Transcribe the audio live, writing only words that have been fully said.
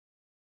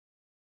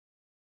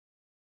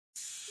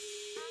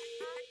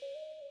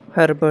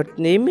Her birth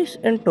name is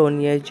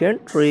Antonia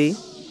Gentry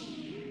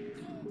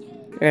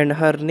and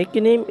her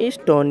nickname is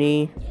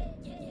Tony.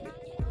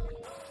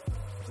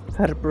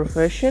 Her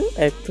profession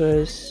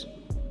actress.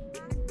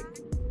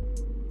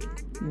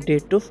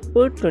 Date of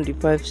birth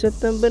 25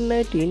 September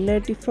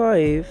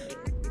 1995.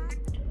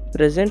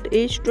 Present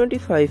age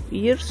 25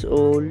 years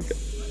old.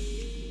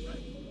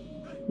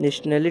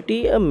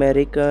 Nationality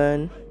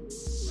American.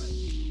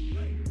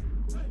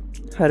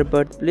 Her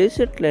birthplace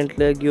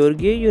Atlanta,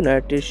 Georgia,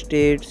 United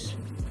States.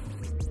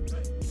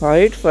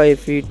 Height 5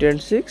 feet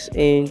and 6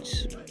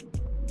 inches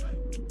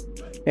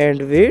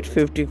and weight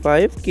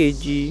 55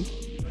 kg.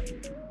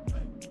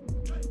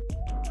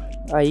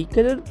 Eye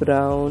color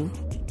brown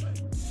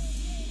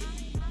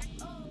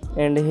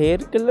and hair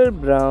color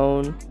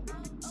brown.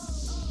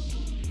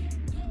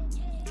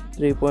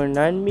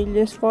 3.9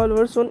 million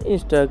followers on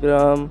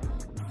Instagram.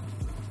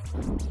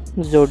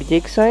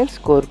 Zodiac sign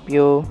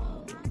Scorpio.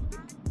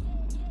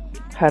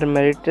 Her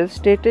marital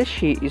status,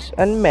 she is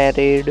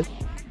unmarried.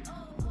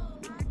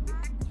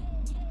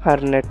 Her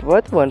net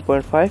worth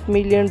 $1.5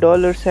 million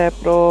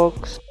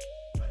approx.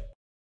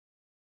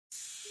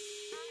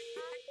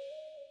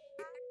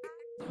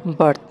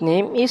 Birth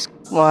name is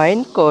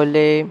Wine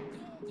Cole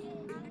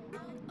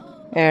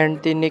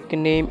and the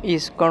nickname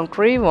is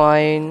Country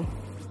Wine.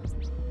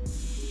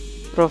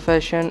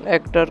 Profession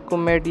actor,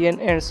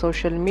 comedian and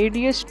social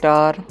media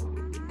star.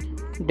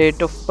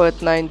 Date of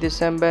birth 9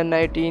 December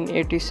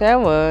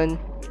 1987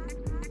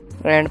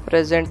 and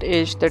present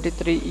age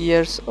 33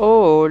 years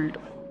old.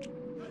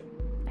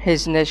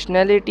 His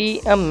nationality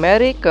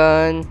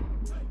American.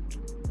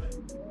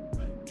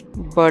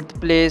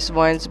 Birthplace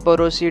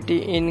Waynesboro City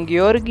in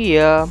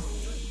Georgia.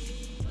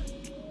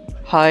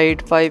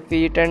 Height 5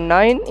 feet and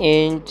 9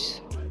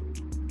 inches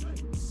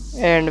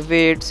and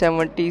weight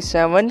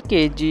 77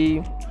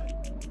 kg.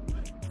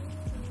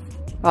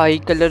 Eye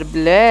color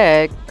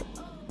black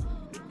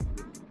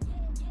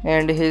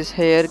and his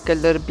hair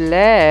color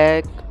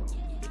black.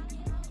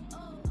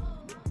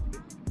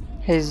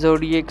 His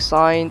zodiac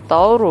sign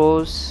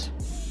Taurus.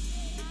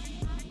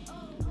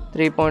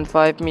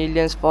 3.5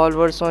 million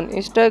followers on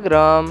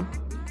Instagram.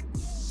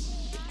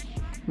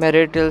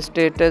 Marital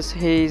status,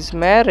 he is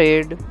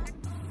married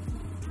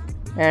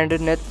and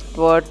net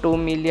worth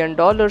 $2 million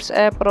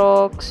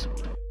approx.